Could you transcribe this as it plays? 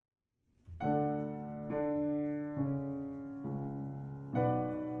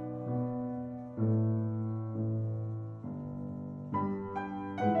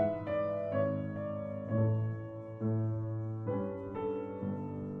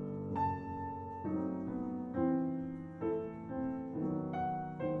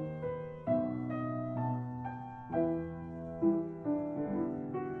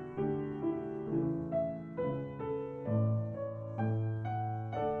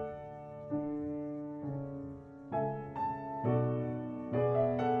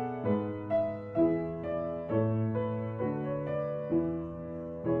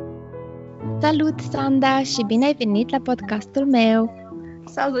Salut, Sanda, și bine ai venit la podcastul meu!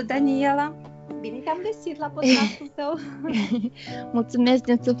 Salut, Daniela! Bine te-am găsit la podcastul tău! Mulțumesc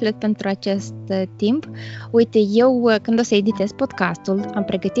din suflet pentru acest timp. Uite, eu când o să editez podcastul, am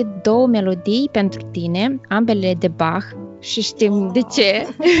pregătit 2 melodii pentru tine, ambele de Bach, și știm de ce.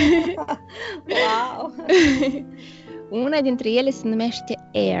 Wow! Una dintre ele se numește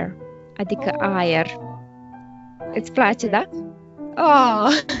Air, adică aer. Îți place, da?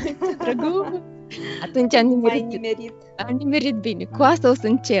 Ce drăguț! Atunci am nimerit bine. Cu asta o să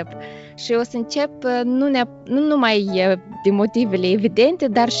încep. Și o să încep nu numai de motivele evidente,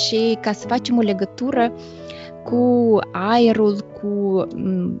 dar și ca să facem o legătură cu aerul, cu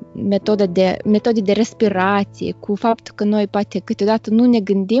metode de respirație, cu faptul că noi poate câteodată nu ne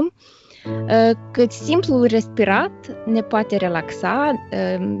gândim că simplul respirat ne poate relaxa,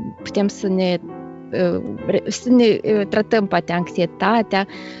 putem să ne tratăm poate anxietatea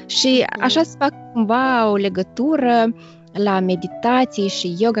și așa să fac cumva o legătură la meditație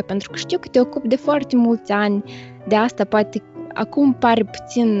și yoga, pentru că știu că te ocupi de foarte mulți ani de asta, poate acum pare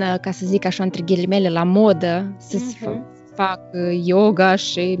puțin, ca să zic așa între ghilimele, la modă să fac yoga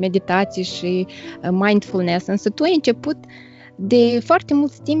și meditație și mindfulness, însă tu ai început de foarte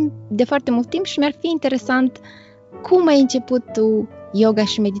mult timp și mi-ar fi interesant cum ai început tu yoga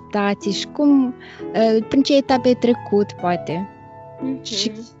și meditație și prin ce etape ai trecut, poate.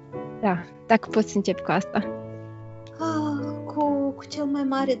 Și, da, dacă poți să începi cu asta. Cu cel mai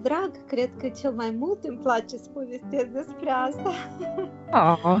mare drag, cred că cel mai mult îmi place să povestesc despre asta.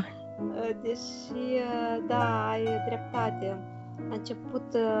 Deși, da, ai dreptate.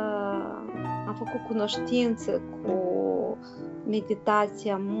 Am făcut cunoștință cu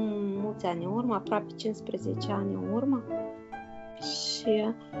meditația mulți ani în urmă, aproape 15 ani în urmă.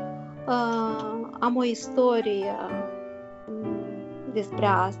 Și am o istorie despre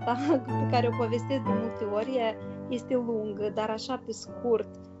asta pe care o povestesc de multe ori. Este lungă, dar așa pe scurt,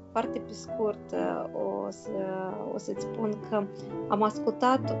 foarte pe scurt, o să-ți spun că am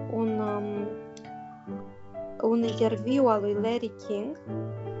ascultat un interviu al lui Larry King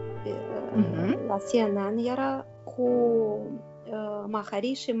la CNN, era cu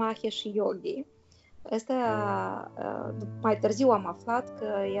Maharishi Mahesh Yogi. Asta, mai târziu am aflat că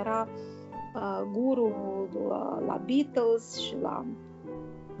era guru la Beatles și la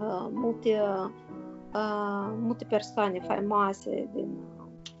multe persoane faimoase din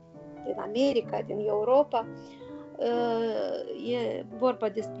America, din Europa. E vorba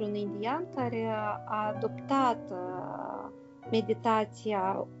despre un indian care a adoptat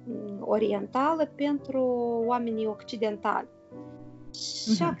meditația orientală pentru oamenii occidentali.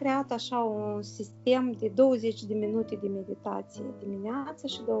 Și a creat așa un sistem de 20 de minute de meditație dimineața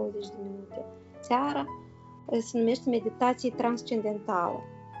și 20 de minute seara. Se numește meditație transcendentală.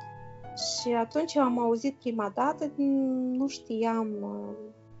 Și atunci am auzit prima dată, nu știam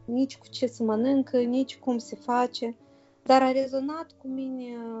nici cu ce se mănâncă, nici cum se face, dar a rezonat cu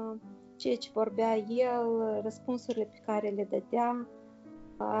mine ceea ce vorbea el, răspunsurile pe care le dădea,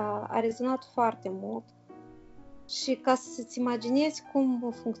 a rezonat foarte mult. Și ca să-ți imaginezi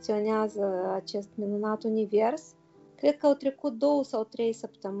cum funcționează acest minunat univers, cred că au trecut 2 sau 3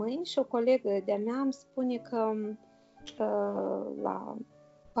 săptămâni și o colegă de-a mea îmi spune că la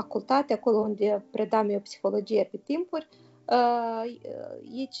facultate, acolo unde predam eu psihologie pe timpuri,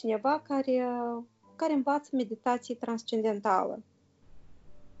 e cineva care învață meditație transcendentală.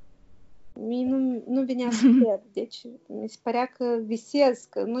 Mie nu venea să cred, deci mi se părea că visez,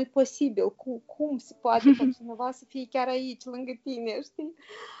 că nu-i posibil, cum se poate ca cineva să fie chiar aici, lângă tine, știi?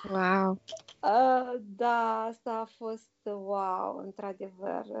 Wow! Da, asta a fost wow,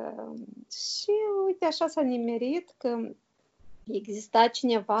 într-adevăr. Și uite, așa s-a nimerit că exista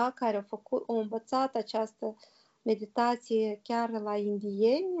cineva care a învățat această meditație chiar la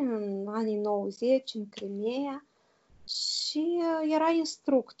indieni în anii 90, în Crimea, și era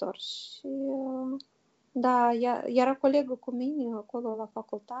instructor și da, era colegă cu mine acolo la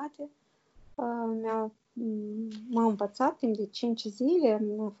facultate, m-a învățat timp de 5 zile,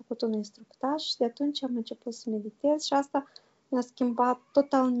 mi-a făcut un instructaj și de atunci am început să meditez și asta mi-a schimbat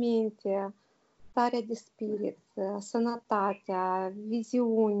totalmente starea de spirit, sănătatea,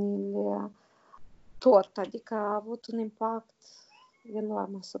 viziunile, tot, adică a avut un impact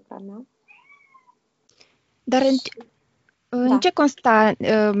enorm asupra mea. Dar în ce consta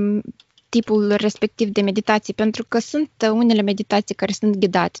tipul respectiv de meditație? Pentru că sunt unele meditații care sunt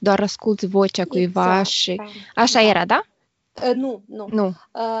ghidate, doar asculți vocea cuiva și... Da. Așa era, da? Nu.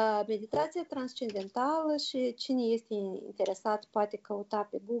 Meditația transcendentală, și cine este interesat poate căuta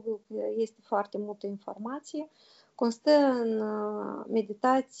pe Google, este foarte multă informație, constă în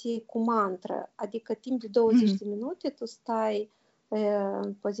meditație cu mantră, adică timp de 20 de minute tu stai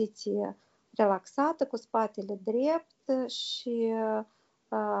în poziție relaxată, cu spatele drept și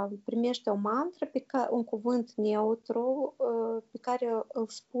primești o mantră, un cuvânt neutru pe care îl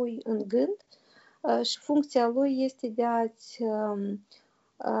spui în gând și funcția lui este de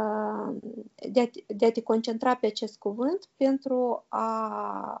a te concentra pe acest cuvânt pentru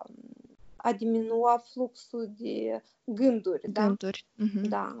a diminua fluxul de gânduri. Gânduri. Da?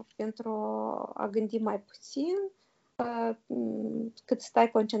 Da, pentru a gândi mai puțin, cât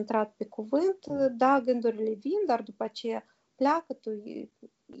stai concentrat pe cuvânt, da, gândurile vin, dar după aceea pleacă, tu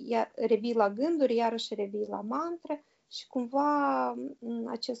revii la gânduri, iarăși revii la mantră și cumva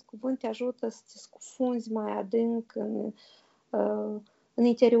acest cuvânt te ajută să te scufunzi mai adânc în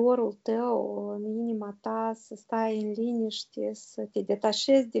interiorul tău, în inima ta, să stai în liniște, să te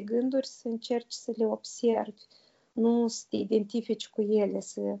detașezi de gânduri, să încerci să le observi, nu să te identifici cu ele,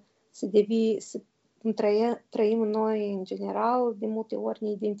 să devii, cum trăim noi în general, de multe ori ne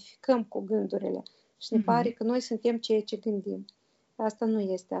identificăm cu gândurile și ne pare că noi suntem ceea ce gândim. Asta nu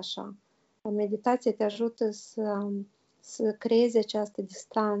este așa. Meditația te ajută să creezi această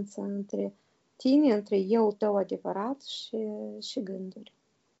distanță între tine, între eu tău adevărat și gânduri.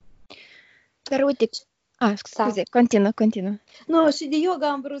 Dar uite, scuze, continuă. Nu, și de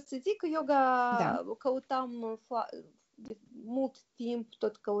yoga am vrut să zic că yoga căutam de mult timp,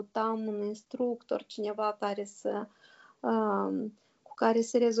 tot căutam un instructor, cineva care cu care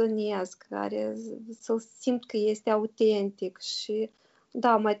să rezonez, care să simt că este autentic și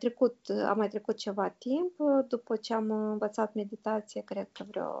da, a mai trecut ceva timp după ce am învățat meditație, cred că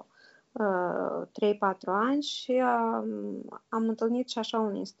vreo 3-4 ani și am întâlnit și așa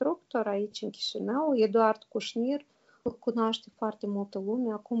un instructor aici în Chișinău, Eduard Cușnir, îl cunoaște foarte multă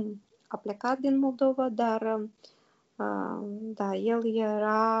lume, acum a plecat din Moldova, dar da, el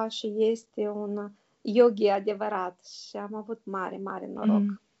era și este un yogi adevărat și am avut mare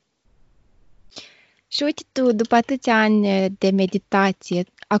noroc. Și uite tu, după atâția ani de meditație,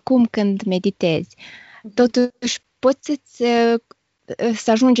 acum când meditezi, totuși poți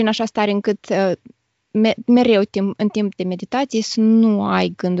să ajungi în așa stare încât mereu în timp de meditație să nu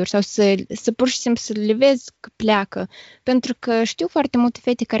ai gânduri sau să pur și simplu să le vezi că pleacă. Pentru că știu foarte multe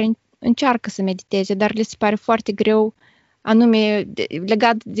fete care încearcă să mediteze, dar le se pare foarte greu, anume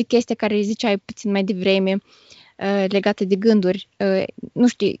legat de chestia care ziceai puțin mai devreme, legată de gânduri. Nu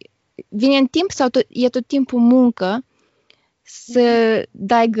știu, vine în timp sau e tot timpul muncă să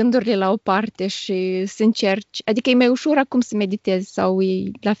dai gândurile la o parte și să încerci? Adică e mai ușor acum să meditezi sau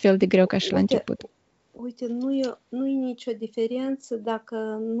e la fel de greu ca și la început? Uite, nu e nicio diferență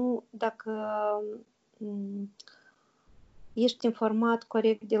dacă ești informat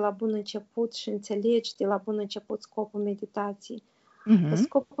corect de la bun început și înțelegi de la bun început scopul meditației.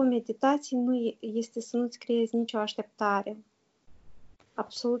 Scopul meditației nu este să nu-ți creezi nicio așteptare.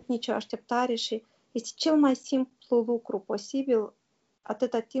 Absolut nicio așteptare și este cel mai simplu lucru posibil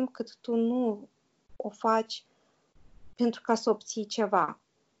atâta timp cât tu nu o faci pentru ca să obții ceva.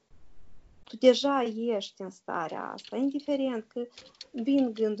 Tu deja ești în starea asta, indiferent că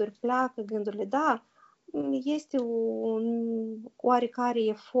vin gânduri, pleacă gândurile, da, este un oarecare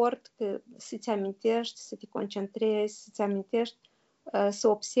efort că să-ți amintești, să te concentrezi, să-ți amintești, să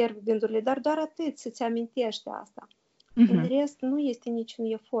observi gândurile, dar doar atât, să-ți amintești asta. În rest, nu este niciun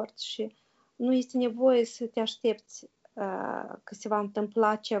efort și nu este nevoie să te aștepți că se va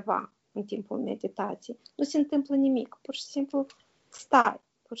întâmpla ceva în timpul meditației. Nu se întâmplă nimic, pur și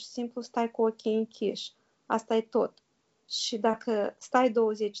simplu stai cu ochii închiși. Asta e tot. Și dacă stai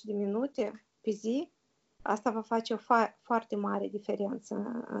 20 de minute pe zi, asta va face o foarte mare diferență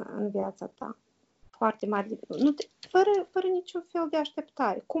în viața ta. Foarte mare. Fără niciun fel de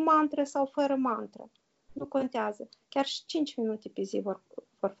așteptare. Cu mantră sau fără mantră. Nu contează. Chiar și 5 minute pe zi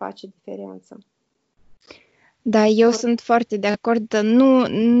vor face diferență. Da, eu sunt foarte de acord.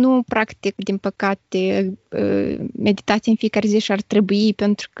 Nu practic, din păcate, meditație în fiecare zi și ar trebui,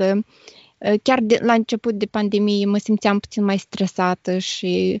 pentru că chiar la început de pandemie mă simțeam puțin mai stresată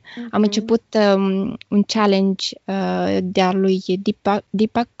și am început un challenge de-a lui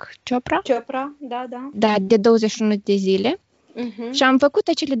Deepak Chopra. Da. Da, de 21 de zile. Și am făcut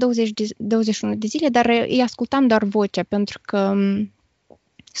acele 21 de zile, dar îi ascultam doar vocea, pentru că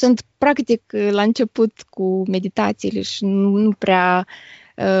sunt practic la început cu meditațiile și nu prea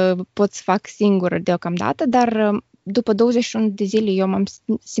pot să fac singură deocamdată, dar după 21 de zile eu m-am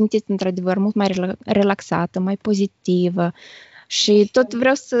simțit într-adevăr mult mai relaxată, mai pozitivă Și tot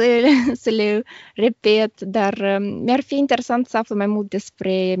vreau să le repet, dar mi-ar fi interesant să aflu mai mult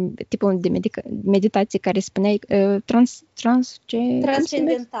despre tipul de meditație care spuneai,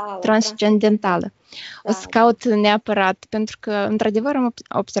 transcendentală. O să caut neapărat, pentru că, într-adevăr, am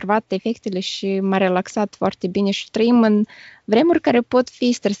observat efectele și m-a relaxat foarte bine și trăim în vremuri care pot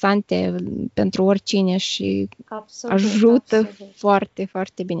fi stresante pentru oricine și ajută foarte,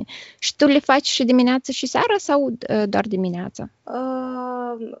 foarte bine. Și tu le faci și dimineața și seara sau doar dimineața?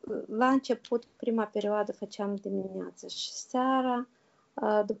 La început, prima perioadă, făceam dimineața și seara,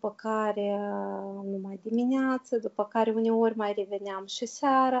 după care numai dimineață, după care uneori mai reveneam și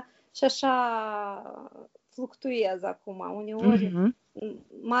seara și așa fluctuez acum. Uneori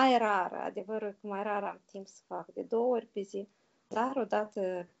mai rar, adevărul că mai rar am timp să fac de 2 ori pe zi, dar o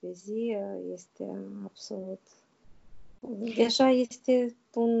dată pe zi este absolut... Deja este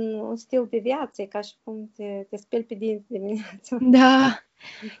un stil de viață, ca și cum te speli pe dinți dimineața. Da.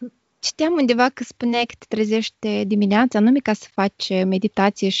 Citeam undeva că spuneai că te trezești dimineața, anume ca să faci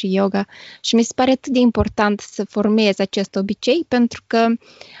meditație și yoga și mi se pare atât de important să formezi acest obicei, pentru că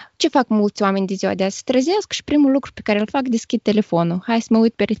ce fac mulți oameni de ziua de azi? Se trezesc și primul lucru pe care îl fac, deschid telefonul. Hai să mă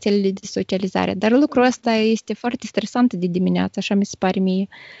uit pe rețelele de socializare. Dar lucrul ăsta este foarte stresant de dimineață, așa mi se pare mie.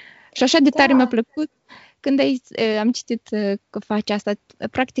 Și așa de tare mi-a plăcut când am citit că faci asta.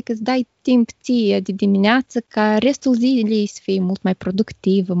 Practic îți dai timp ție de dimineață ca restul zilei să fie mult mai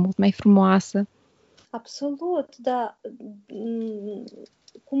productivă, mult mai frumoasă. Absolut, da.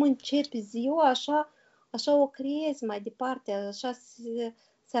 Cum începi ziua, așa o creezi mai departe, așa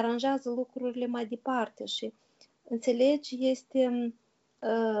se aranjează lucrurile mai departe și înțelegi, este...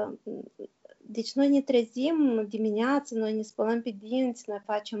 Deci noi ne trezim dimineața, noi ne spălăm pe dinți, noi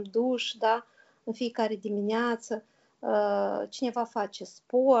facem duș, da? În fiecare dimineață, cineva face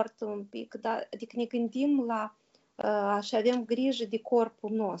sport un pic, da? Adică ne gândim la și avem grijă de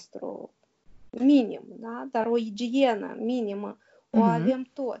corpul nostru, minim, da? Dar o igienă minimă o avem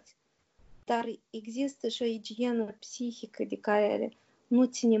toți. Dar există și o igienă psihică de care nu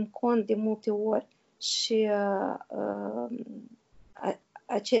ținem cont de multe ori și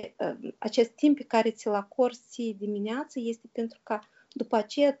acest timp pe care ți-l acorzi ție dimineață este pentru ca după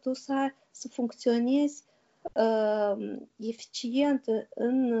aceea tu să funcționezi eficient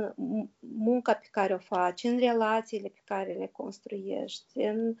în munca pe care o faci, în relațiile pe care le construiești,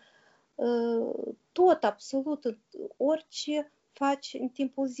 în tot, absolut, orice faci în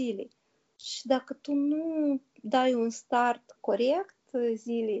timpul zilei. Și dacă tu nu dai un start corect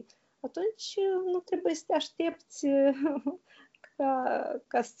zilei, atunci nu trebuie să te aștepți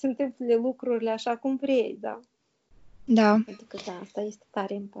ca să se întâmple lucrurile așa cum vrei, da? Da. Adică da, asta este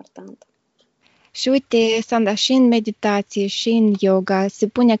tare important. Și uite, Sanda, și în meditație și în yoga se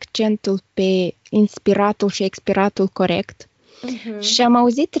pune accentul pe inspiratul și expiratul corect. Și am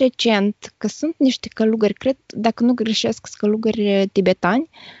auzit recent că sunt niște călugări, cred, dacă nu greșesc, sunt călugări tibetani,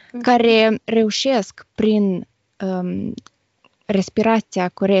 care reușesc prin respirația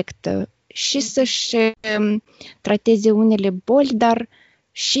corectă și să-și trateze unele boli, dar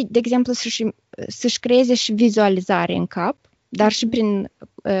și, de exemplu, să-și creeze și vizualizare în cap, dar și prin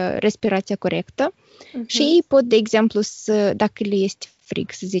respirația corectă. Și ei pot, de exemplu, dacă le este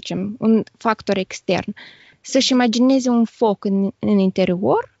frig, să zicem, un factor extern, să-și imagineze un foc în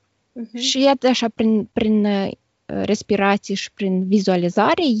interior și iată așa, prin respirație și prin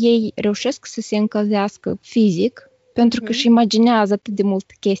vizualizare, ei reușesc să se încălzească fizic, pentru că își imaginează atât de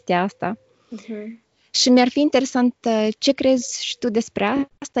mult chestia asta. Și mi-ar fi interesant ce crezi și tu despre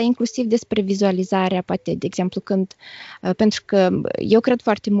asta, inclusiv despre vizualizarea, poate, de exemplu, pentru că eu cred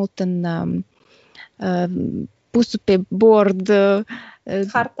foarte mult în pusul pe bord,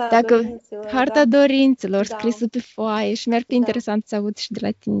 harta dorințelor, scrisă pe foaie și mi-ar fi interesant să aud și de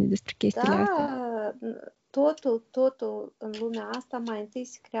la tine despre chestiile astea. Totul în lumea asta mai întâi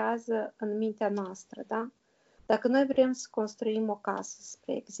se creează în mintea noastră, da? Dacă noi vrem să construim o casă,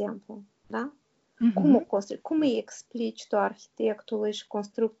 spre exemplu, da? Cum o construi? Cum îi explici tu arhitectului și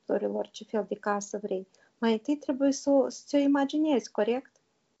constructorilor ce fel de casă vrei? Mai întâi trebuie să ți-o imaginezi, corect?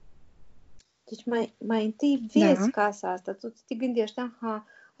 Deci mai întâi vezi casa asta, tu te gândești,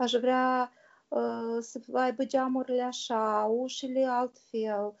 aș vrea să aibă geamurile așa, ușile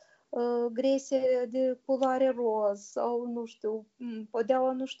altfel, grese de culoare roz sau nu știu,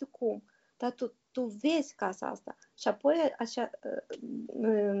 podeaua nu știu cum. Dar tu vezi casa asta și apoi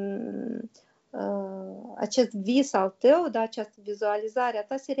acest vis al tău, da, această vizualizare a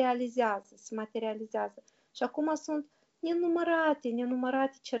ta se realizează, se materializează. Și acum sunt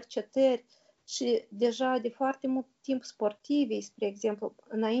nenumărate cercetări Și deja de foarte mult timp sportivii, spre exemplu,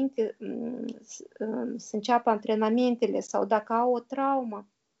 înainte să înceapă antrenamentele sau dacă au o traumă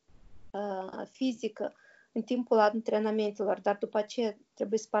fizică în timpul antrenamentelor, dar după aceea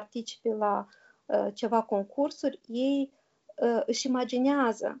trebuie să participe la ceva concursuri, ei își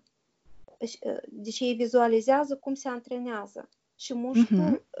imaginează, deci ei vizualizează cum se antrenează și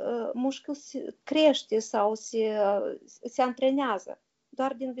mușchiul crește sau se antrenează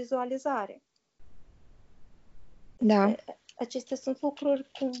doar din vizualizare. Da. Acestea sunt lucruri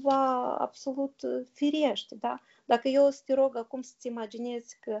cumva absolut firești, da? Dacă eu o să te rog acum să-ți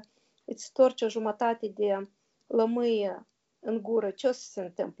imaginezi că îți storci o jumătate de lămâie în gură, ce o să se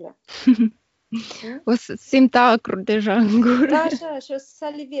întâmple? O să simt acru deja în gură. Da, așa, și o să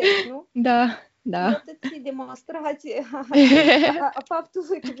salivezi, nu? Da, da. Iată-ți demonstrație a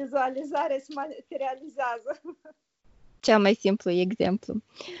faptului că vizualizarea se materializează. Cel mai simplu exemplu.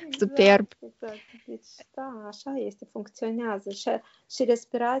 Exact, Superb. exact. Deci, da, așa este, funcționează. Și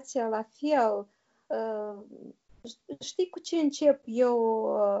respirația la fel. Știi cu ce încep eu?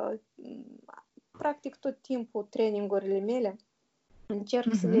 Practic tot timpul trainingurile mele.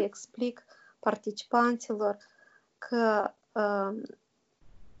 Încerc să le explic participanților că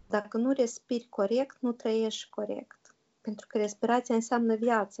dacă nu respiri corect, nu trăiești corect. Pentru că respirația înseamnă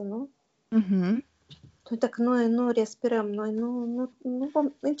viață, nu? Dacă noi nu respirăm, noi nu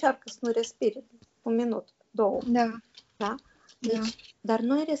vom încearcă să nu respiri un minut, două. Da? Deci, dar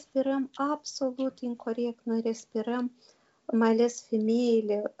noi respirăm absolut incorect. Noi respirăm, mai ales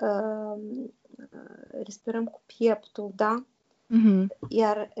femeile, respirăm cu pieptul, da?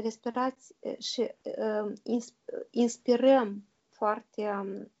 Iar respirați și inspirăm foarte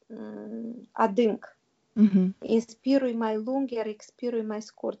adânc. Inspirul e mai lung, iar expirul e mai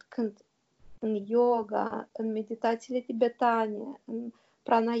scurt. Când în yoga, în meditațiile tibetane, în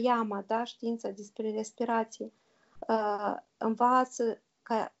pranayama, da, știința despre respirație, învață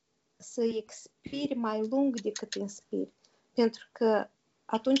ca să expiri mai lung decât inspiri. Pentru că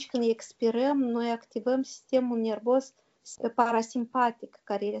atunci când expirăm, noi activăm sistemul nervos parasimpatic,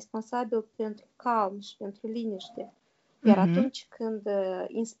 care e responsabil pentru calm și pentru liniște. Iar atunci când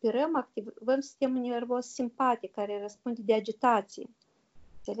inspirăm, activăm sistemul nervos simpatic, care răspunde de agitație.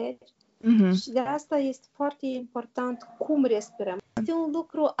 Înțelegi? Și de asta este foarte important cum respirăm. Este un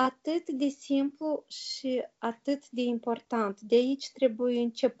lucru atât de simplu și atât de important. De aici trebuie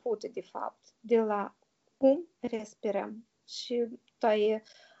început, de fapt, de la cum respirăm. Și tu ai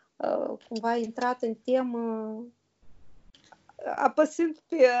cumva intrat în temă apăsând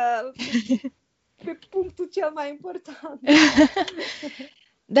pe punctul cel mai important.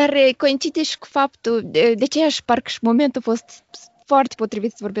 Dar coincide și cu faptul, de ce și parcă și momentul a fost foarte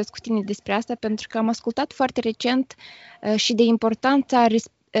potrivit să vorbesc cu tine despre asta, pentru că am ascultat foarte recent și de importanța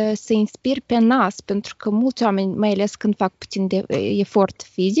să inspiri pe nas, pentru că mulți oameni, mai ales când fac puțin de efort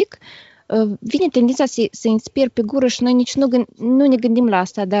fizic, vine tendința să inspir pe gură și noi nici nu ne gândim la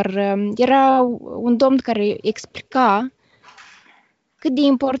asta, dar era un domn care explica cât de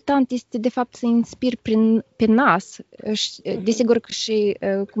important este de fapt să inspiri pe nas. Desigur că și,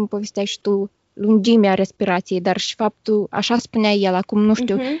 cum povesteai și tu, lungimea respirației, dar și faptul, așa spunea el acum, nu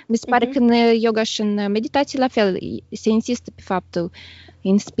știu, mi se pare că în yoga și în meditație la fel se insistă pe faptul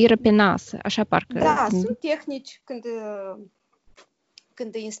inspiră pe nas, așa parcă. Da, sunt tehnici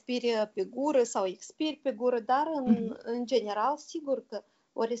când inspiri pe gură sau expiri pe gură, dar în general, sigur că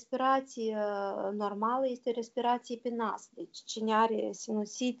o respirație normală este respirație pe nas. Deci cine are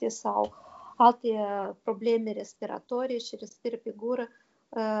sinusite sau alte probleme respiratorii și respiră pe gură,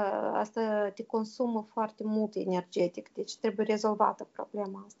 asta te consumă foarte mult energetic, deci trebuie rezolvată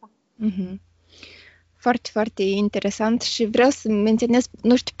problema asta. Foarte, foarte interesant și vreau să menționez,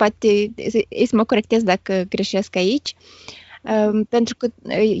 nu știu, poate să mă corectez dacă greșesc aici, pentru că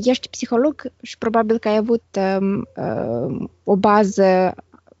ești psiholog și probabil că ai avut o bază,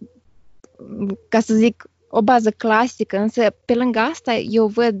 ca să zic, o bază clasică, însă pe lângă asta eu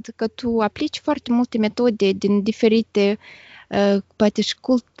văd că tu aplici foarte multe metode din diferite poate și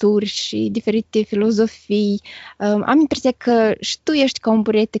culturi și diferite filozofii. Am impresia că și tu ești ca un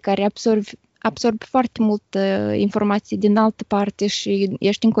burete care absorbi foarte mult informații din altă parte și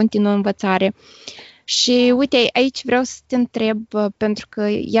ești în continuă învățare. Și uite, aici vreau să te întreb, pentru că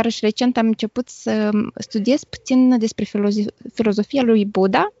iarăși recent am început să studiez puțin despre filozofia lui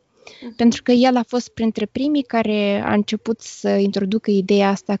Buddha, pentru că el a fost printre primii care a început să introducă ideea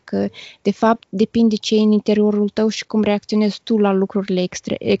asta că, de fapt, depinde ce e în interiorul tău și cum reacționezi tu la lucrurile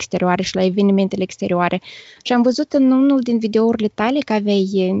exterioare și la evenimentele exterioare. Și am văzut în unul din videourile tale că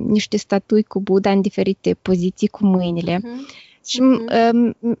aveai niște statui cu Buddha în diferite poziții cu mâinile. Și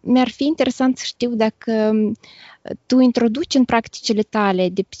mi-ar fi interesant să știu dacă tu introduci în practicile tale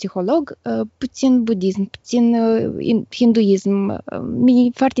de psiholog puțin budism, puțin hinduism.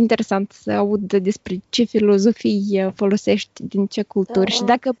 Mi-e foarte interesant să aud despre ce filozofii folosești din ce culturi și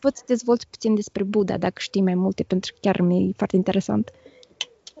dacă poți să dezvolți puțin despre Buddha, dacă știi mai multe, pentru că chiar mi-e foarte interesant.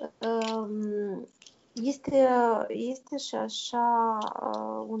 Este și așa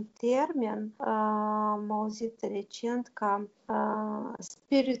un termen, am auzit recent, ca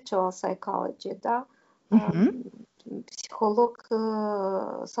spiritual psychology, da? Psiholog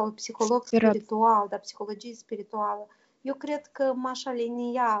sau psiholog spiritual, da, psihologie spirituală. Eu cred că m-aș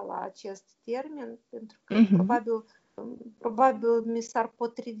alinia la acest termen, pentru că probabil mi s-ar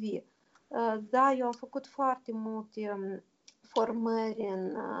potrivi. Da, eu am făcut foarte multe formări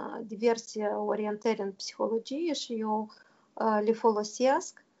în diverse orientări în psihologie și eu le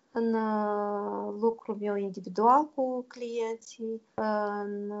folosesc în lucrul meu individual cu clienții,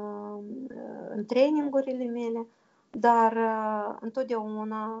 în trainingurile mele, dar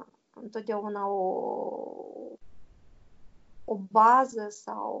întotdeauna o bază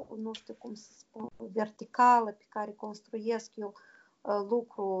sau, nu știu cum să spun, verticală pe care construiesc eu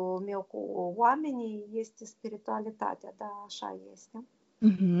lucrul meu cu oamenii este spiritualitatea, da, așa este.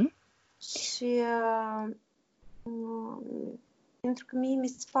 Și pentru că mie mi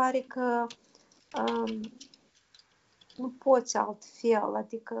se pare că nu poți altfel,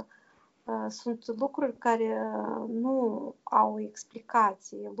 adică sunt lucruri care nu au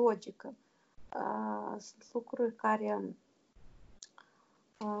explicație logică, sunt lucruri care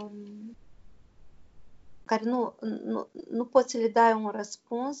nu poți să le dai un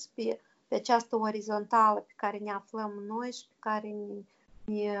răspuns pe această orizontală pe care ne aflăm noi și pe care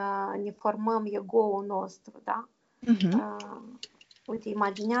ne formăm ego-ul nostru, da? Uite,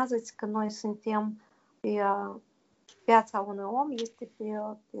 imaginează-ți că noi suntem pe viața unui om, este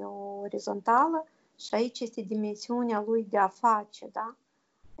pe o orizontală și aici este dimensiunea lui de a face, da?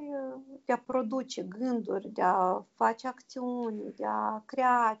 De a produce gânduri, de a face acțiuni, de a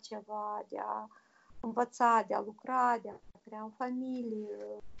crea ceva, de a învăța, de a lucra, de a crea o familie,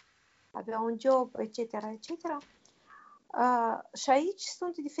 avea un job, etc., etc. Și aici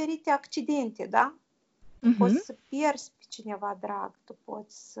sunt diferite accidente, da? Tu poți să pierzi pe cineva drag, tu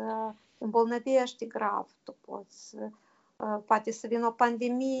poți să îmbolnăvești grav, tu poți poate să vină o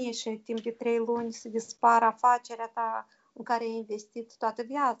pandemie și timp de 3 luni să dispară afacerea ta în care ai investit toată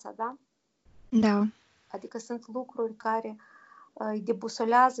viața, da? Da. Adică sunt lucruri care îi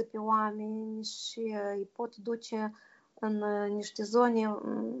debusolează pe oameni și îi pot duce în niște zone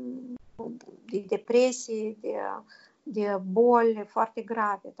de depresie, de boli foarte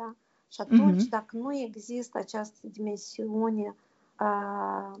grave, da? Și atunci, dacă nu există această dimensiune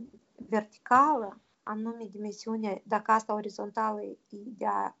verticală, anume dimensiunea, dacă asta orizontală e de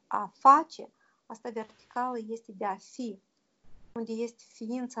a face, asta verticală este de a fi, unde este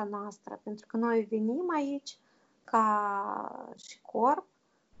ființa noastră, pentru că noi venim aici ca și corp,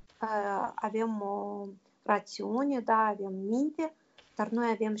 avem o rațiune, da, avem minte, dar noi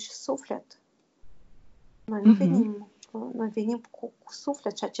avem și suflet. Noi nu venim, noi venim cu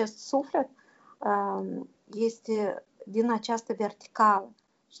suflet și acest suflet este din această verticală.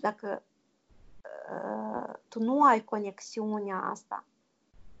 Și dacă tu nu ai conexiunea asta,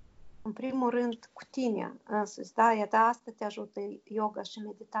 în primul rând cu tine însuți, da? Iată, asta te ajută yoga și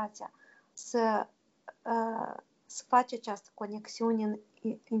meditația, să faci această conexiune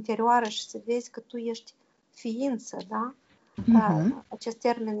interioară și să vezi că tu ești ființă, da? Acest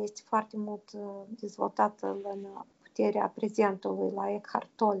termen este foarte mult dezvoltat în puterea prezentului la Eckhart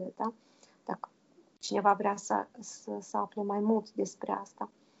Tolle, da? Dacă cineva vrea să afle mai mult despre asta.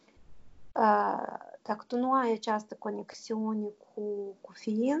 Dacă tu nu ai această conexiune cu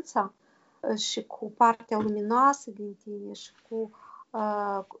ființa și cu partea luminoasă din tine și cu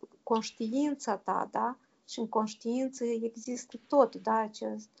conștiința ta, da? Și în conștiință există tot, da?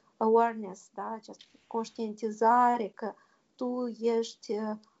 Acest awareness, da? Această conștientizare că tu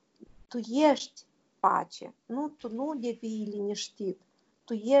ești pace, tu nu devii liniștit,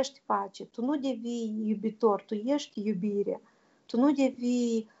 tu ești pace, tu nu devii iubitor, tu ești iubire, tu nu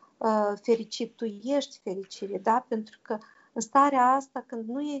devii fericit, tu ești fericire, da? Pentru că în starea asta,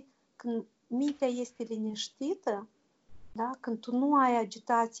 când mintea este liniștită, da? Când tu nu ai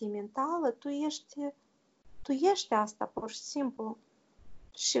agitație mentală, tu ești asta, pur și simplu.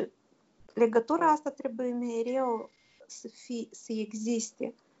 Și legătura asta trebuie mereu să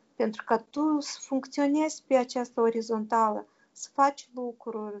existe, pentru că tu să funcționezi pe această orizontală, să faci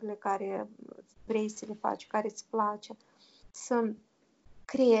lucrurile care vrei să le faci, care îți place, să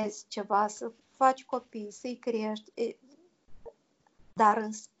creezi ceva, să faci copii, să-i crești. dar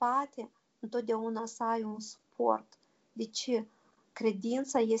în spate întotdeauna să ai un suport. De ce?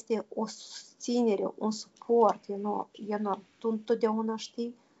 Credința este o susținere, un suport enorm. Tu întotdeauna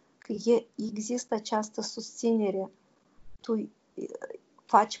știi că există această susținere. Tu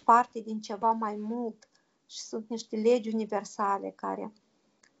faci parte din ceva mai mult și sunt niște legi universale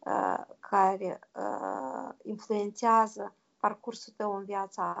care influențează parcursul tău în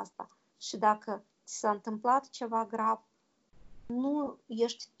viața asta. Și dacă ți s-a întâmplat ceva grav, nu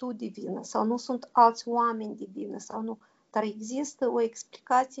ești tu de vină sau nu sunt alți oameni de vină sau nu, dar există o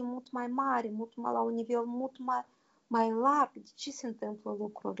explicație mult mai mare, la un nivel mult mai larg. De ce se întâmplă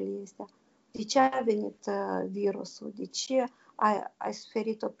lucrurile astea? De ce a venit virusul? De ce ai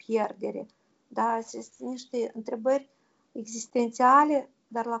suferit o pierdere? Da, sunt niște întrebări existențiale,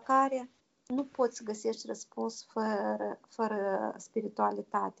 dar la care nu poți să găsești răspuns fără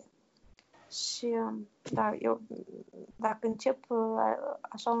spiritualitate. Și da, eu dacă încep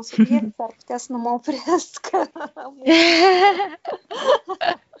așa un subiect, ar putea să nu mă opresc.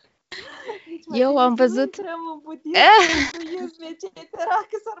 Eu am văzut... Că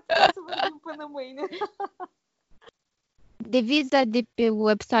s-ar putea să vorbim până mâine. Deviza de pe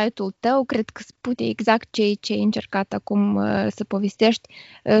website-ul tău, cred că spune exact ce ai încercat acum să povestești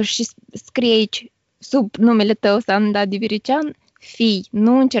și scrie aici, sub numele tău, Sanda Divirician, fii,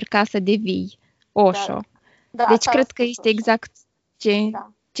 nu încerca să devii Osho. Da, deci cred că este exact ce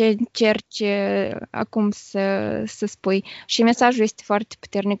încerci acum să spui. Și mesajul este foarte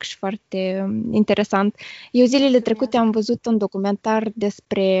puternic și foarte interesant. Eu zilele trecute am văzut un documentar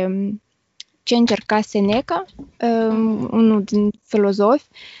despre ce încerca Seneca, unul din filozofi,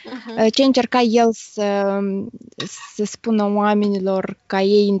 ce încerca el să spună oamenilor ca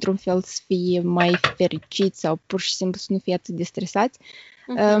ei într-un fel să fie mai fericiți sau pur și simplu să nu fie atât de stresați,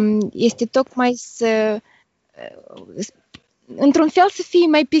 este tocmai într-un fel să fii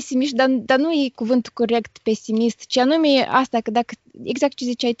mai pesimist, dar nu e cuvântul corect pesimist, ci anume asta, că dacă, exact ce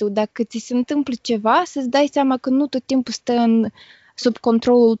ziceai tu, dacă ți se întâmplă ceva, să-ți dai seama că nu tot timpul stă sub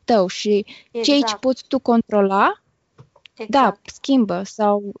controlul tău și ce aici poți tu controla, da, schimbă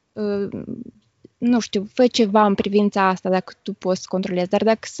sau, nu știu, fă ceva în privința asta dacă tu poți să controlezi, dar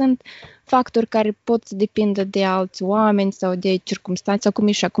dacă sunt factori care pot să depindă de alți oameni sau de circumstanțe, sau cum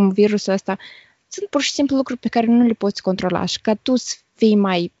e și acum virusul ăsta, sunt pur și simplu lucruri pe care nu le poți controla și ca tu să fii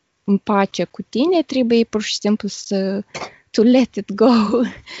mai în pace cu tine, trebuie pur și simplu to let it go.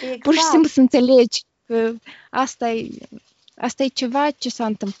 Exact. Pur și simplu să înțelegi că asta e ceva ce s-a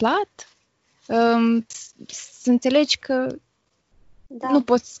întâmplat, să înțelegi că nu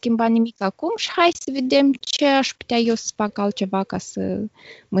poți schimba nimic acum și hai să vedem ce aș putea eu să fac altceva ca să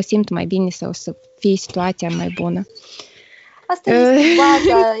mă simt mai bine sau să fie situația mai bună. Asta este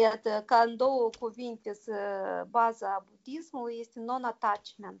baza, iată, ca în două cuvinte, baza budismului este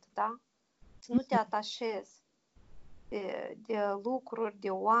non-attachment, da? Să nu te atașezi de lucruri, de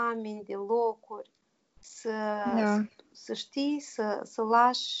oameni, de locuri, să știi, să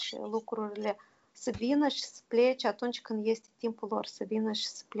lași lucrurile să vină și să plece atunci când este timpul lor să vină și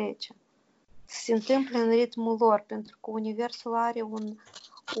să plece. Să se întâmple în ritmul lor, pentru că universul are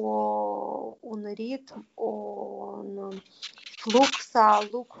un ritm, un flux al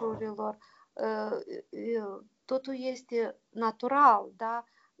lucrurilor. Totul este natural, da?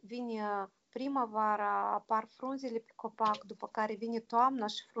 Vine primăvara, apar frunzele pe copac, după care vine toamna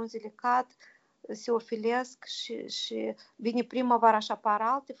și frunzele cad, se ofilesc și vine primăvara și apar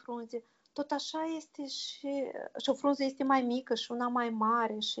alte frunze. Tot așa este și o frunză este mai mică și una mai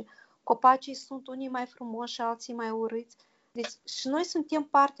mare și copacii sunt unii mai frumoși și alții mai urâți. Deci și noi suntem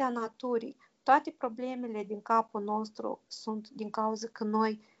partea naturii. Toate problemele din capul nostru sunt din cauza că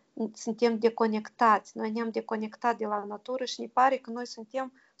noi suntem deconectați. Noi ne-am deconectat de la natură și ne pare că noi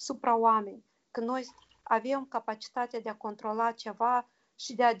suntem supraoameni, că noi avem capacitatea de a controla ceva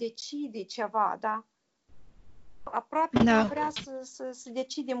și de a decide ceva, da? Aproape nu vrea să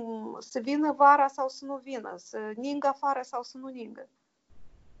decidem să vină vara sau să nu vină, să ningă afară sau să nu ningă.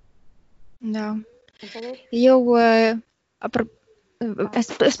 Da. Înțelegi? Eu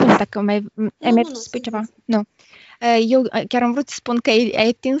spune dacă ai mai vrut să spui ceva. Nu. Eu chiar am vrut să spun că ai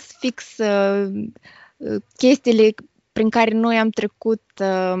atins fix chestiile prin care noi am trecut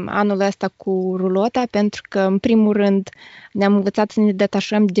anul ăsta cu rulota, pentru că, în primul rând, ne-am învățat să ne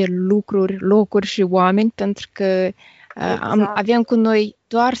detașăm de lucruri, locuri și oameni, pentru că avem cu noi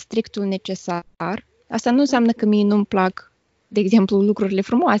doar strictul necesar. Asta nu înseamnă că mie nu-mi plac, de exemplu, lucrurile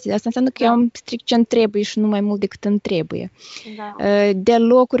frumoase, asta înseamnă că eu am strict ce-mi trebuie și nu mai mult decât îmi trebuie. Da. De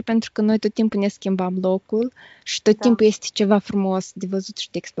locuri, pentru că noi tot timpul ne schimbam locul și tot timpul este ceva frumos de văzut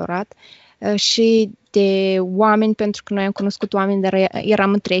și de explorat. și de oameni, pentru că noi am cunoscut oameni, dar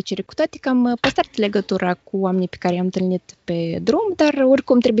eram în trecere, cu toate că am păstrat legătura cu oamenii pe care i-am întâlnit pe drum, dar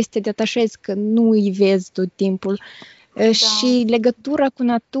oricum trebuie să te detașezi, că nu îi vezi tot timpul. Și legătura cu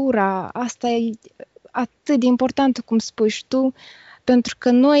natura, asta e atât de importantă, cum spui și tu, pentru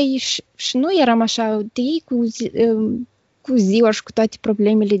că noi și noi eram așa, te iei cu ziua și cu toate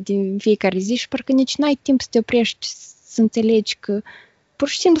problemele din fiecare zi și parcă nici n-ai timp să te oprești, să înțelegi că pur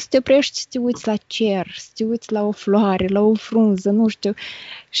și simplu să te oprești, să te uiți la cer, să te uiți la o floare, la o frunză, nu știu.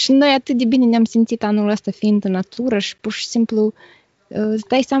 Și noi atât de bine ne-am simțit anul ăsta fiind în natură și pur și simplu îți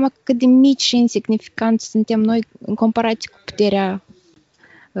dai seama cât de mici și insignificanți suntem noi în comparație cu puterea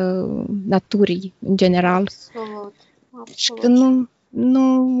naturii în general. Absolut. Și că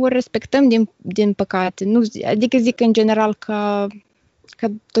nu o respectăm din păcate. Nu, adică zic în general că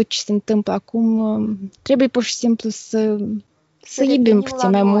tot ce se întâmplă acum trebuie pur și simplu să iubim puțin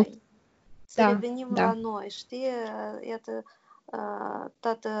mai mult. Să revenim la noi, știi? Iată,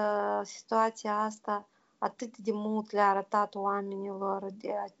 toată situația asta atât de mult le-a arătat oamenilor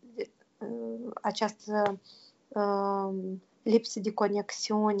de această lipsă de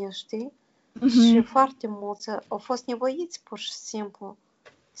conexiune, știi? Și foarte mulți au fost nevoiți pur și simplu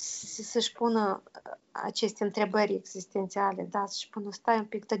să-și pună aceste întrebări existențiale, da? Să-și pună, stai un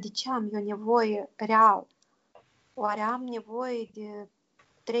pic, dar de ce am eu nevoie real? Oare am nevoie de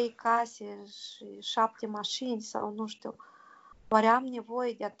 3 case și 7 mașini sau nu știu? Oare am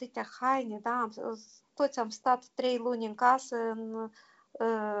nevoie de atâtea haine? Da, toți am stat 3 luni în casă în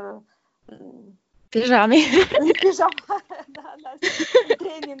pijame. În pijama, da, în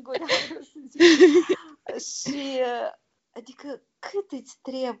traininguri, să zic. Și, adică, cât îți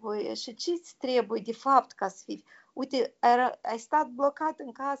trebuie și ce îți trebuie de fapt ca să fii? Uite, ai stat blocat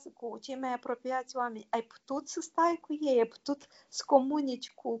în casă cu cei mai apropiați oameni, ai putut să stai cu ei, ai putut să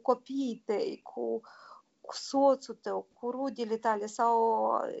comunici cu copiii tăi, cu soțul tău, cu rudele tale sau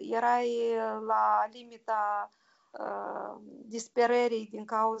erai la limita disperării din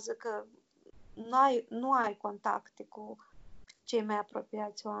cauza că nu ai contacte cu cei mai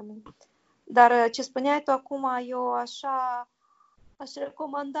apropiați oameni. Dar ce spuneai tu acum, eu aș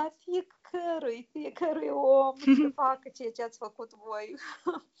recomanda fiecărui om să facă ceea ce ați făcut voi.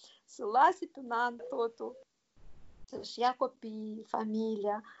 Să lase pe un an totul, să-și ia copiii,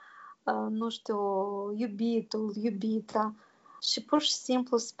 familia, nu știu, iubitul, iubita și pur și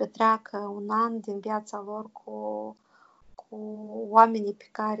simplu să petreacă un an din viața lor cu oamenii pe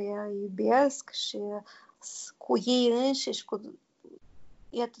care îi iubesc și cu ei înșiși,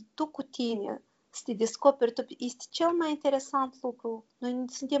 iată, tu cu tine, să te descoperi tu. Este cel mai interesant lucru. Noi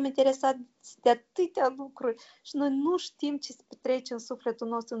suntem interesați de atâtea lucruri și noi nu știm ce se petrece în sufletul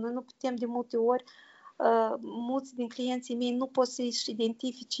nostru. Noi nu putem de multe ori, mulți din clienții mei nu pot să-și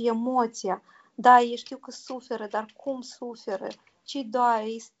identifice emoția. Da, ei știu că suferă, dar cum suferă? Ce doare?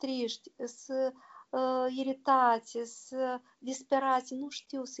 Îi triști? Iritați, disperați, nu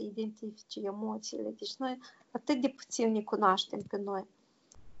știu să identifice emoțiile. Deci noi atât de puțin ne cunoaștem pe noi.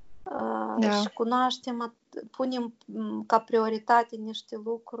 Și cunoaștem, punem ca prioritate niște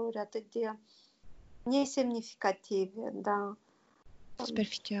lucruri atât de nesemnificative, da.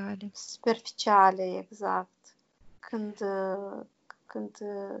 Superficiale, exact. Când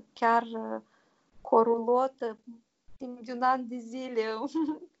chiar corulotă timp de un an de zile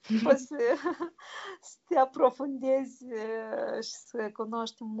poți să te aprofundezi și să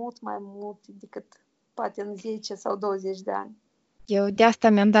cunoști mult mai mult decât poate în 10 sau 20 de ani. Eu de asta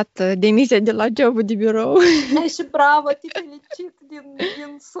mi-am dat demisia de la jobul de birou. Și bravo, te felicit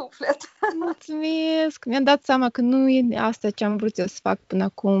din suflet. Mulțumesc! Mi-am dat seama că nu e asta ce am vrut eu să fac până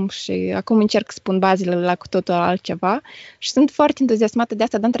acum și acum încerc să pun bazele la cu totul altceva și sunt foarte entuziasmată de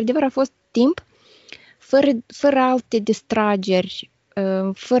asta, dar într-adevăr a fost timp fără alte distrageri,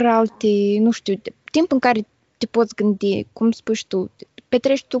 fără alte, nu știu, timp în care te poți gândi, cum spui tu,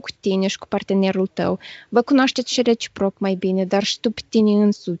 petreci tu cu tine și cu partenerul tău, vă cunoașteți și reciproc mai bine, dar și tu pe tine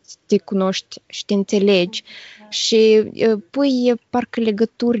însuți te cunoști și te înțelegi și pui parcă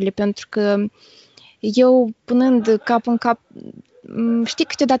legăturile, pentru că eu punând cap în cap, știi,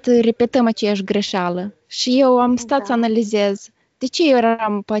 câteodată repetăm aceeași greșeală și eu am stat să analizez de ce eu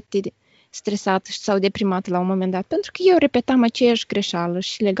eram poate stresată sau deprimată la un moment dat, pentru că eu repetam aceeași greșeală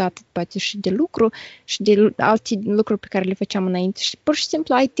și legată poate și de lucru și de alte lucruri pe care le făceam înainte și pur și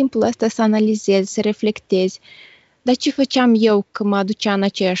simplu ai timpul ăsta să analizezi, să reflectezi, dar ce făceam eu că mă aducea în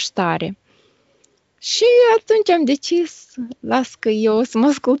aceeași stare? Și atunci am decis, las că eu o să mă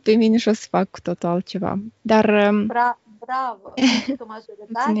ascult pe mine și o să fac cu totul altceva. Dar bravo! Că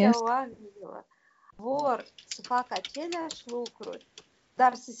majoritatea oamenilor vor să facă aceleași lucruri,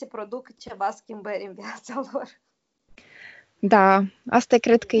 dar să se producă ceva schimbări în viața lor. Da, asta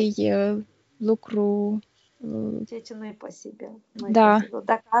cred că e lucru... Ceea ce nu e posibil. Da. Posibil.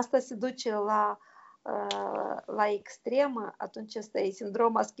 Dacă asta se duce la extremă, atunci ăsta e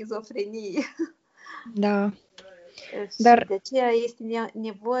sindroma schizofreniei. Da. Dar de aceea este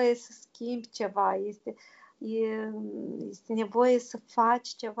nevoie să schimbi ceva, este nevoie să faci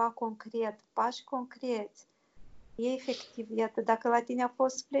ceva concret, pași concreți. E efectiv, iată, dacă la tine a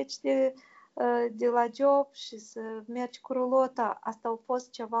fost să pleci de la job și să mergi cu rulota, asta a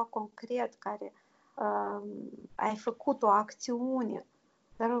fost ceva concret care ai făcut o acțiune,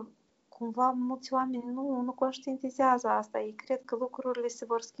 dar cumva mulți oameni nu conștientizează asta. Ei cred că lucrurile se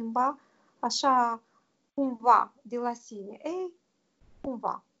vor schimba așa cumva, de la sine. Ei,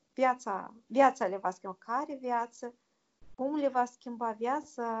 cumva, viața le va schimba. Care viață? Cum le va schimba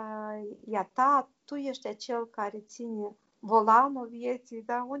viața? E ta, tu ești acel care ține volanul vieții,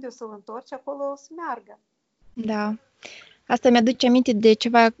 dar unde o să-l întorci, acolo o să meargă. Da. Asta mi-aduce aminte de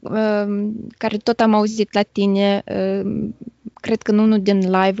ceva care tot am auzit la tine, cred că în unul din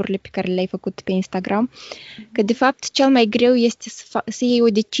live-urile pe care le-ai făcut pe Instagram, că de fapt cel mai greu este să iei o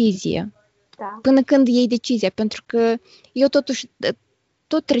decizie. Da. Până când iei decizia, pentru că eu totuși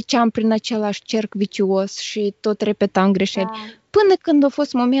tot treceam prin același cerc vicios și tot repetam greșeli. Da. Până când a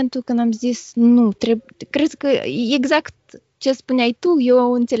fost momentul când am zis nu, cred că exact ce spuneai tu,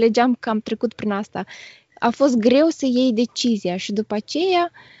 eu înțelegeam că am trecut prin asta. A fost greu să iei decizia și după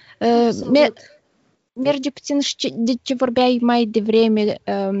aceea merge puțin și de ce vorbeai mai devreme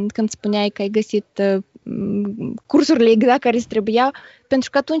când spuneai că ai găsit cursurile exact care îți trebuia, pentru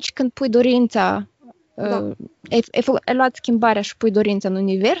că atunci când pui dorința, ai luat schimbarea și pui dorința în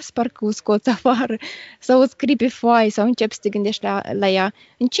univers, parcă o scoți afară sau o scrii pe foaie sau începi să te gândești la ea,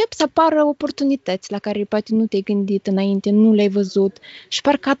 încep să apară oportunități la care poate nu te-ai gândit înainte, nu le-ai văzut și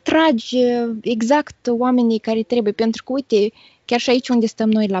parcă atragi exact oamenii care trebuie, pentru că uite, chiar și aici unde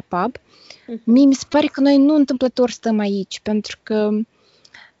stăm noi la pub, mie mi se pare că noi nu întâmplător stăm aici, pentru că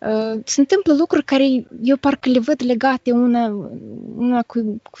se întâmplă lucruri care eu parcă le văd legate una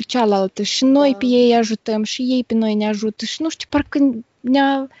cu cealaltă și noi pe ei ajutăm și ei pe noi ne ajută și nu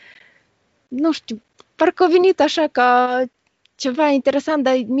știu, parcă a venit așa ca ceva interesant,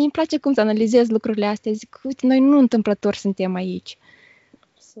 dar mie îmi place cum să analizez lucrurile astea. Zic, uite, noi nu întâmplător suntem aici.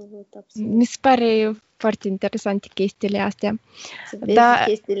 Absolut. Mi se pare foarte interesante chestiile astea. Să vezi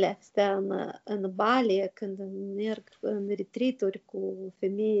chestiile astea în Bali, când merg în retreat-uri cu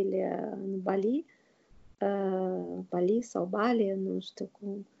femeile în Bali sau Bali, nu știu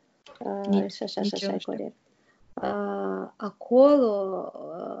cum, și așa e corect.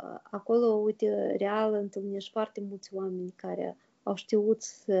 Acolo, uite, real întâlnești foarte mulți oameni care au știut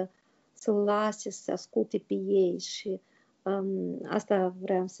să lase, să asculte pe ei și asta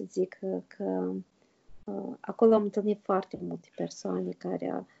vreau să zic că acolo am întâlnit foarte multe persoane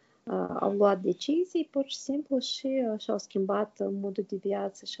care au luat decizii pur și simplu și-au schimbat modul de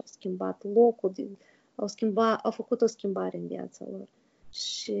viață, și-au schimbat locul, au făcut o schimbare în viața lor.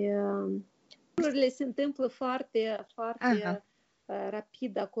 Și lucrurile se întâmplă foarte, foarte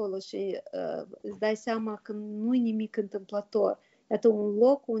rapid acolo și îți dai seama că nu e nimic întâmplător. Iată un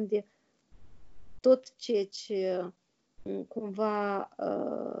loc unde tot ceea ce cumva,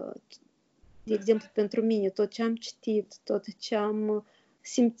 de exemplu, pentru mine, tot ce am citit, tot ce am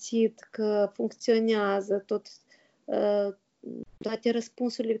simțit că funcționează, toate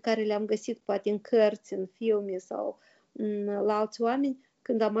răspunsurile care le-am găsit, poate în cărți, în filme sau la alți oameni,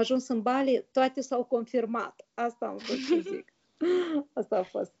 când am ajuns în Bali, toate s-au confirmat. Asta am vrut să zic. Asta a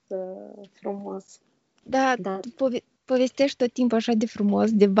fost frumos. Da. Povestești tot timpul așa de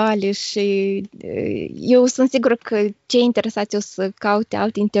frumos de Bali și eu sunt sigură că cei interesați o să caute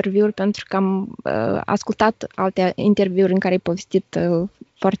alte interviuri, pentru că am ascultat alte interviuri în care ai povestit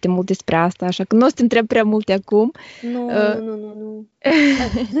foarte mult despre asta, așa că nu o să te întreb prea multe acum. Nu.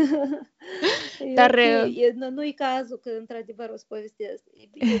 Dar nu e cazul că într-adevăr o să povestesc.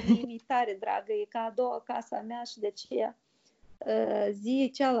 E tare dragă, e ca a doua casa a mea și de aceea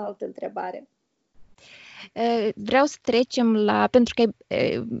zi cealaltă întrebare. Vreau să trecem pentru că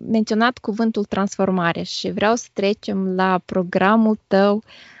ai menționat cuvântul transformare și vreau să trecem la programul tău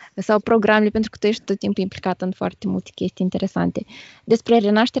sau programele, pentru că tu ești tot timpul implicat în foarte multe chestii interesante. Despre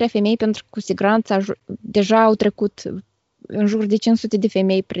renașterea femeii, pentru că cu siguranță deja au trecut în jur de 500 de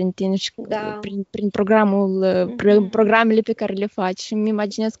femei prin tine și prin programele pe care le faci și îmi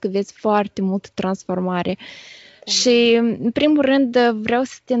imaginez că vezi foarte multă transformare. Și în primul rând vreau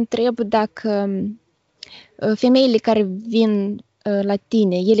să te întreb dacă femeile care vin la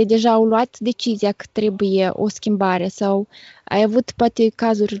tine? Ele deja au luat decizia că trebuie o schimbare sau ai avut poate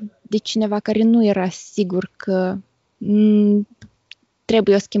cazuri de cineva care nu era sigur că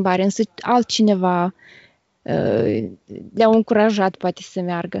trebuie o schimbare, însă altcineva le-au încurajat poate să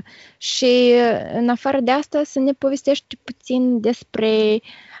meargă. Și în afară de asta să ne povestești puțin despre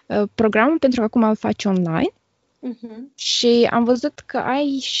programul, pentru că acum îl faci online. Și am văzut că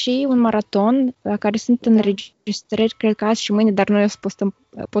ai și un maraton la care sunt înregistrări, cred că azi și mâine, dar noi o să postăm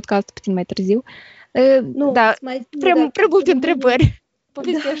podcast puțin mai târziu. Prea multe întrebări.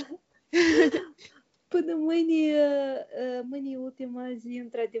 Povestești. Până mâine e ultima zi,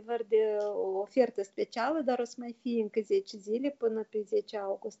 într-adevăr, de o ofertă specială, dar o să mai fie încă 10 zile până pe 10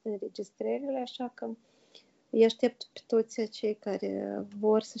 august înregistrările, așa că îi aștept pe toți cei care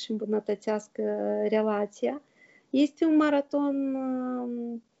vor să-și îmbunătățească relația. Este un maraton,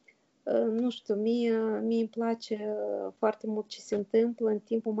 nu știu, mie îmi place foarte mult ce se întâmplă în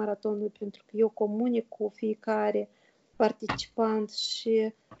timpul maratonului, pentru că eu comunic cu fiecare participant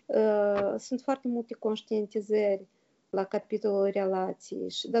și sunt foarte multe conștientizări la capitolul relații,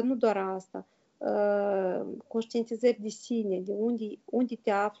 dar nu doar asta, conștientizări de sine, de unde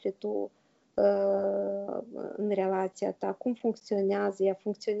te afli tu în relația ta, cum funcționează, ea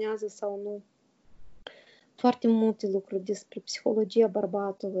funcționează sau nu. Foarte multe lucruri despre psihologia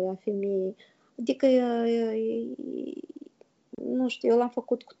bărbatului, a femeii. Adică, nu știu, eu l-am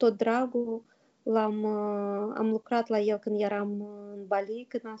făcut cu tot dragul, am lucrat la el când eram în Bali,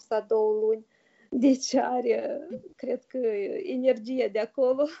 când am stat 2 luni, deci are, cred că, energie de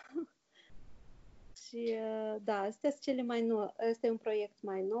acolo. Și da, astea sunt cele mai noi. Este un proiect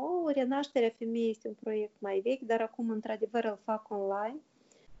mai nou. Renașterea femeii este un proiect mai vechi, dar acum, într-adevăr, îl fac online.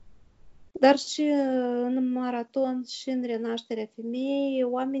 Dar și în maraton și în renașterea femeii,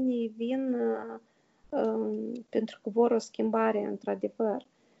 oamenii vin pentru că vor o schimbare, într-adevăr.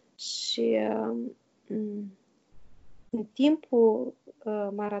 Și în timpul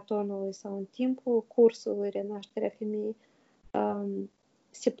maratonului sau în timpul cursului Renașterea femeii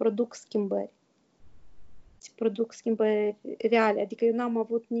se produc schimbări. Se produc schimbări reale. Adică eu n-am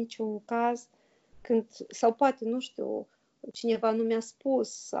avut niciun caz când, sau poate, nu știu, cineva nu mi-a spus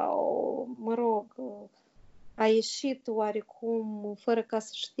sau, mă rog, a ieșit oarecum fără ca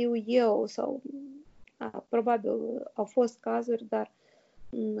să știu eu sau probabil au fost cazuri, dar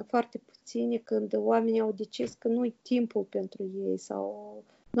foarte puține când oamenii au decis că nu-i timpul pentru ei sau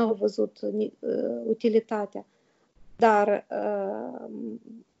nu au văzut utilitatea. Dar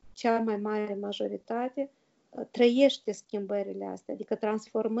cea mai mare majoritate trăiește schimbările astea, adică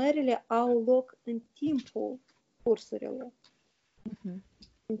transformările au loc în timpul cursurilor.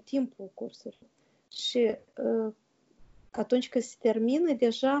 În timpul cursurilor. Și atunci când se termină,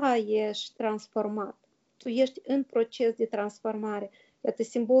 deja ești transformat. Tu ești în proces de transformare. Iată,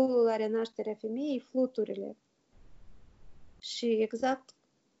 simbolul la renașterea femeii, fluturile. Și exact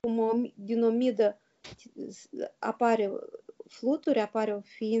cum din omidă apare fluturi, apare o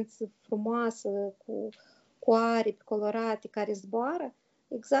ființă frumoasă, cu aripi colorate care zboară,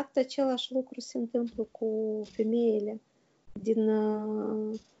 exact același lucru se întâmplă cu femeile din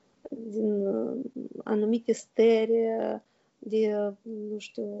anumite stări de, nu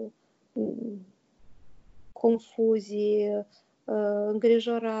știu, confuzie,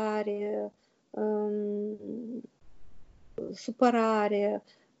 îngrijorare, supărare,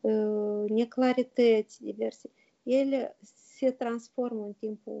 neclarități diverse. Ele se transformă în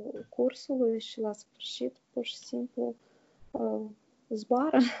timpul cursului și la sfârșit pur și simplu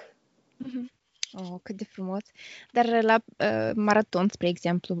zboară. Oh, cât de frumos! Dar la maraton, spre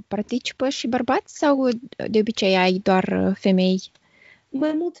exemplu, participă și bărbați sau de obicei ai doar femei?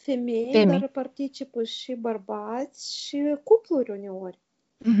 Mai mult femei, dar participă și bărbați și cupluri uneori.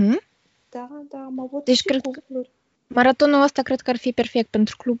 Da, am avut și cupluri. Maratonul ăsta cred că ar fi perfect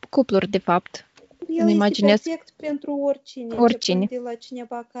pentru cupluri, de fapt. El este perfect pentru oricine. De la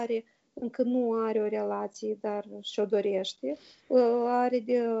cineva care încă nu are o relație, dar și-o dorește.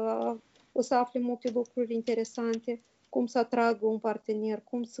 O să afle multe lucruri interesante, cum să atragă un partener,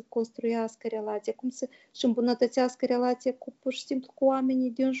 cum să construiască relația, cum să-și îmbunătățească relația pur și simplu cu oamenii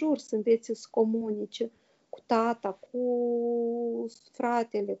din jur, să învețe să comunice cu tata, cu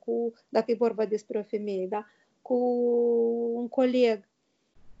fratele, dacă e vorba despre o femeie, da? Cu un coleg.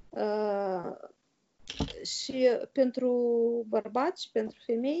 Și pentru bărbați, și pentru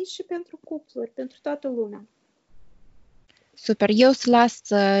femei, și pentru cupluri, pentru toată lumea. Super. Eu să las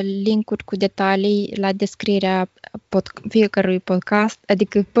link-uri cu detalii la descrierea fiecărui podcast,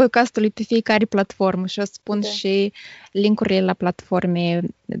 adică podcastului pe fiecare platformă și o să spun și link-urile la platforme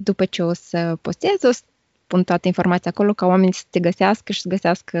după ce o să postez. O să pun toate informația acolo ca oamenii să te găsească și să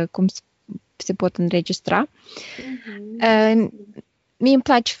găsească cum se pot înregistra. Mie îmi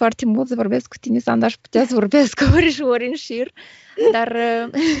place foarte mult să vorbesc cu tine, Sanda, aș putea să vorbesc ori și ori în șir, dar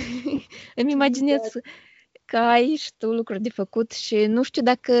îmi imaginez că ai și tu lucruri de făcut și nu știu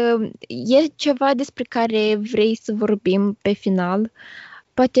dacă e ceva despre care vrei să vorbim pe final,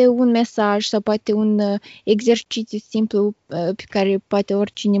 poate un mesaj sau poate un exercițiu simplu pe care poate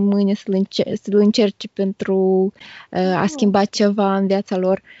oricine mâine să-l încerce pentru a schimba ceva în viața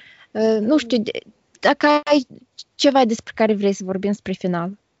lor. Nu știu, dacă ai ceva despre care vrei să vorbim spre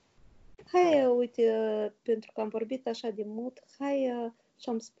final. Hai, uite, pentru că am vorbit așa de mult, și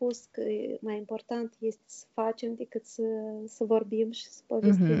am spus că mai important este să facem decât să vorbim și să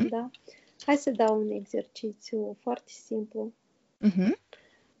povestim, da? Hai să dau un exercițiu foarte simplu.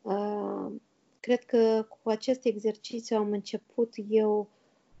 Cred că cu acest exercițiu am început eu,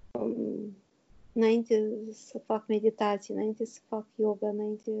 înainte să fac meditație, înainte să fac yoga,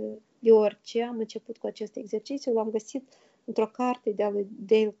 înainte de orice, am început cu acest exercițiu. L-am găsit într-o carte de-a lui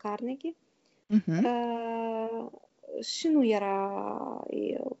Dale Carnegie. Și nu era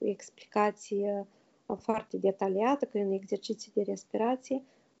o explicație foarte detaliată, că e un exercițiu de respirație,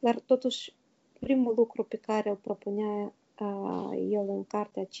 dar totuși primul lucru pe care îl propunea el în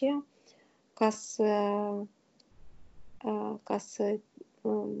cartea aceea, ca să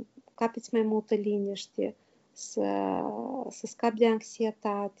capeți mai multă liniște, să scapi de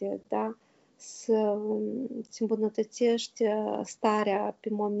anxietate, da? Să-ți îmbunătățești starea pe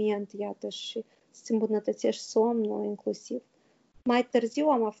moment, iată, și să-ți îmbunătățești somnul inclusiv. Mai târziu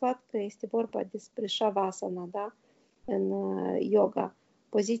am aflat că este vorba despre Shavasana, da? În yoga.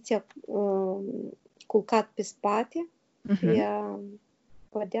 Poziția culcat pe spate, pe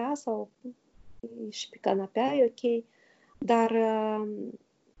podea sau și pe canapea, e ok, dar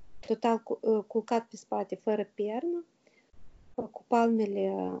total culcat pe spate, fără pernă, cu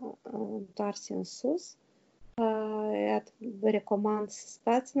palmele întoarse în sus. Vă recomand să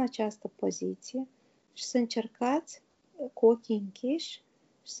stați în această poziție și să încercați cu ochii închiși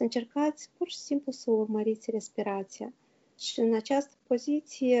și să încercați pur și simplu să urmăriți respirația. Și în această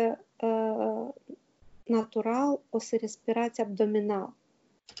poziție natural o să respirați abdominal.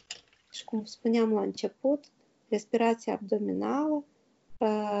 Și cum spuneam la început, respirația abdominală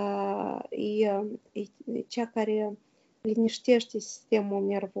e cea care liniștește sistemul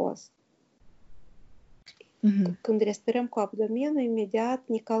nervos. Când respirăm cu abdomenul, imediat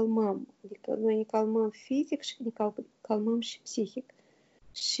ne calmăm. Adică noi ne calmăm fizic și ne calmăm și psihic.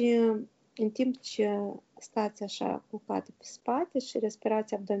 Și în timp ce stați așa culcate pe spate și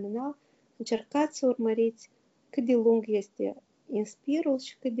respirația abdominală, încercați să urmăriți cât de lung este inspirul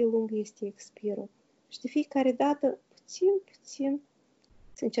și cât de lung este expirul. Și de fiecare dată, puțin,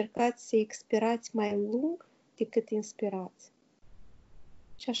 să încercați să expirați mai lung decât inspirați.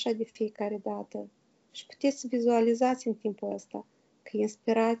 Și așa de fiecare dată. Și puteți să vizualizați în timpul ăsta că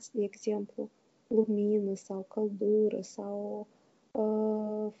inspirați, de exemplu, lumină sau căldură sau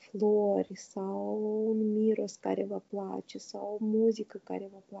flori sau un miros care vă place sau o muzică care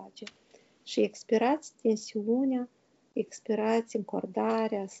vă place. Și expirați tensiunea, expirați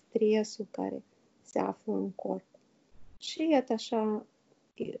încordarea, stresul care se află în corp. Și iată așa,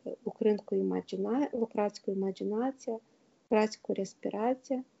 lucrați cu imaginația, lucrați cu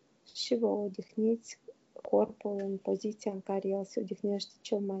respirația și vă odihniți corpul în poziția în care el se odihnește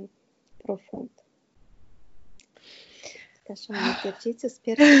cel mai profund. Așa un exercițiu,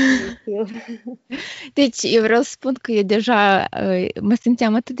 sper că fiu. Deci, eu vreau să spun că eu deja mă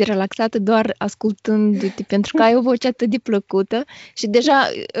simțeam atât de relaxată doar ascultându-te, pentru că ai o voce atât de plăcută și deja,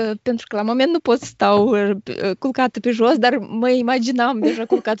 pentru că la moment nu pot să stau culcată pe jos, dar mă imaginam deja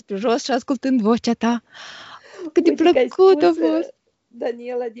culcată pe jos și ascultând vocea ta. Cât de plăcută a fost!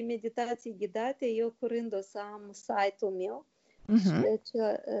 Daniela, de meditații ghidate, eu curând o să am site-ul meu. Și deci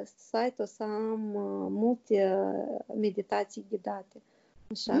site o să am multe meditații ghidate.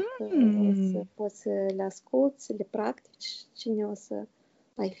 Așa că o să poți să le asculți, să le practici. Cine o să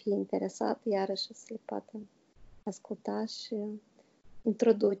mai fi interesat, iarăși să le poată asculta și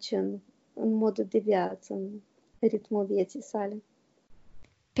introduce în modul de viață, în ritmul vieții sale.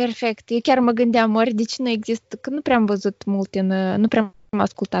 Perfect. Eu chiar mă gândeam, ori de ce nu există, că nu prea am văzut multe, nu prea am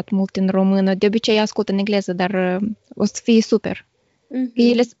ascultat mult în română. De obicei ascult în engleză, dar o să fie super.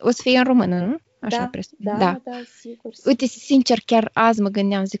 Ele o să fie în română, nu? Așa da, sigur. Uite, sincer, chiar azi mă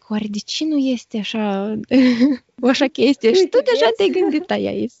gândeam, zic, oare de ce nu este așa o așa chestie? Și tu deja te-ai gândit la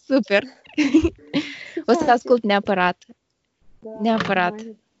ea, e super. O să ascult neapărat. Neapărat.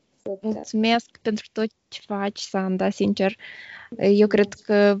 Mulțumesc pentru tot ce faci, Sanda, sincer. Eu cred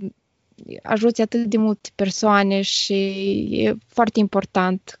că ajuți atât de multe persoane și e foarte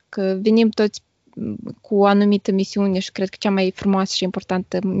important că venim toți cu o anumită misiune și cred că cea mai frumoasă și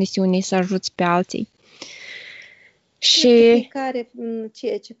importantă misiune e să ajuți pe alții. Și fiecare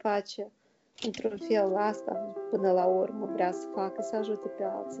ceea ce face într-un fel asta până la urmă vrea să facă, să ajute pe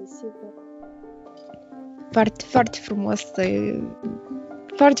alții, sigur. Foarte, foarte frumos.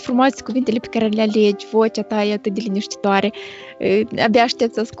 Foarte frumoase cuvintele pe care le alegi, vocea ta e atât de liniștitoare. Abia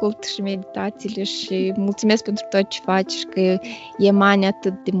aștept să ascult și meditațiile și mulțumesc pentru tot ce faci și că emani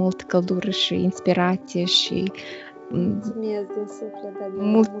atât de multă căldură și inspirație și mulțumesc din suflet, Daniela.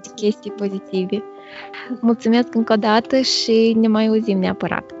 Multe chestii pozitive. Mulțumesc încă o dată și ne mai auzim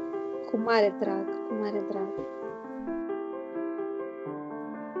neapărat. Cu mare drag, cu mare drag.